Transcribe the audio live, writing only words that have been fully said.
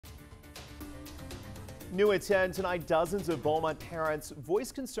New at 10 tonight, dozens of Beaumont parents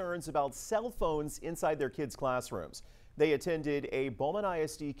voiced concerns about cell phones inside their kids' classrooms. They attended a Beaumont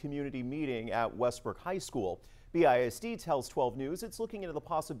ISD community meeting at Westbrook High School. BISD tells 12 News it's looking into the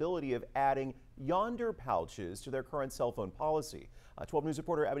possibility of adding Yondr pouches to their current cell phone policy. 12 News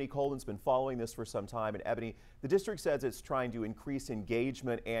reporter Ebony Coleman's been following this for some time. And Ebony, the district says it's trying to increase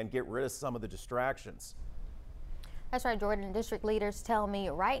engagement and get rid of some of the distractions. That's right, Jordan. District leaders tell me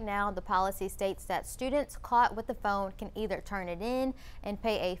right now the policy states that students caught with the phone can either turn it in and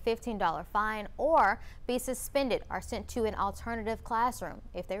pay a $15 fine or be suspended or sent to an alternative classroom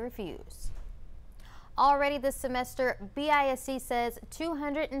if they refuse. Already this semester, BISD says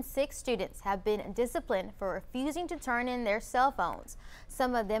 206 students have been disciplined for refusing to turn in their cell phones.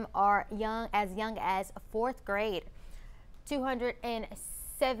 Some of them are young as fourth grade.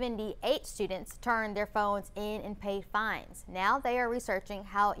 278 students turned their phones in and paid fines. Now they are researching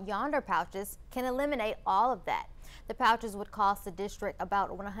how Yondr pouches can eliminate all of that. The pouches would cost the district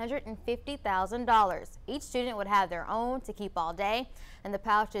about $150,000. Each student would have their own to keep all day, and the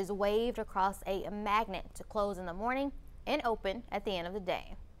pouch is waved across a magnet to close in the morning and open at the end of the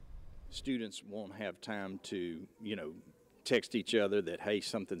day. Students won't have time to, text each other that, hey,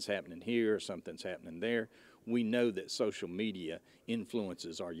 something's happening here, something's happening there. We know that social media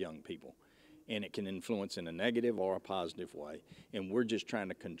influences our young people, and it can influence in a negative or a positive way. And we're just trying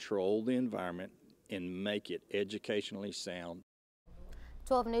to control the environment and make it educationally sound.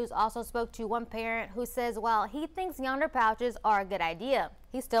 12 News also spoke to one parent who says while he thinks Yondr pouches are a good idea,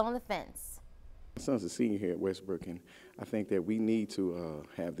 he's still on the fence. My son's a senior here at Westbrook, and I think that we need to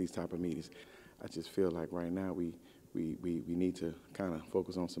have these type of meetings. I just feel like right now we need to kind of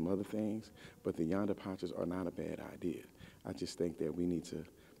focus on some other things, but the Yondr pouches are not a bad idea. I just think that we need to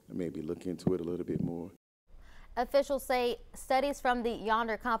maybe look into it a little bit more. Officials say studies from the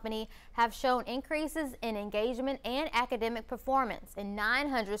Yondr company have shown increases in engagement and academic performance in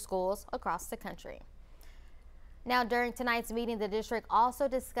 900 schools across the country. Now, during tonight's meeting, the district also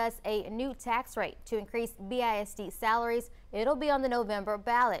discussed a new tax rate to increase BISD salaries. It'll be on the November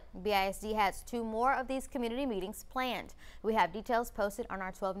ballot. BISD has 2 more of these community meetings planned. We have details posted on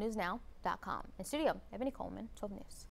our 12newsnow.com. In studio, Ebony Coleman, 12 News.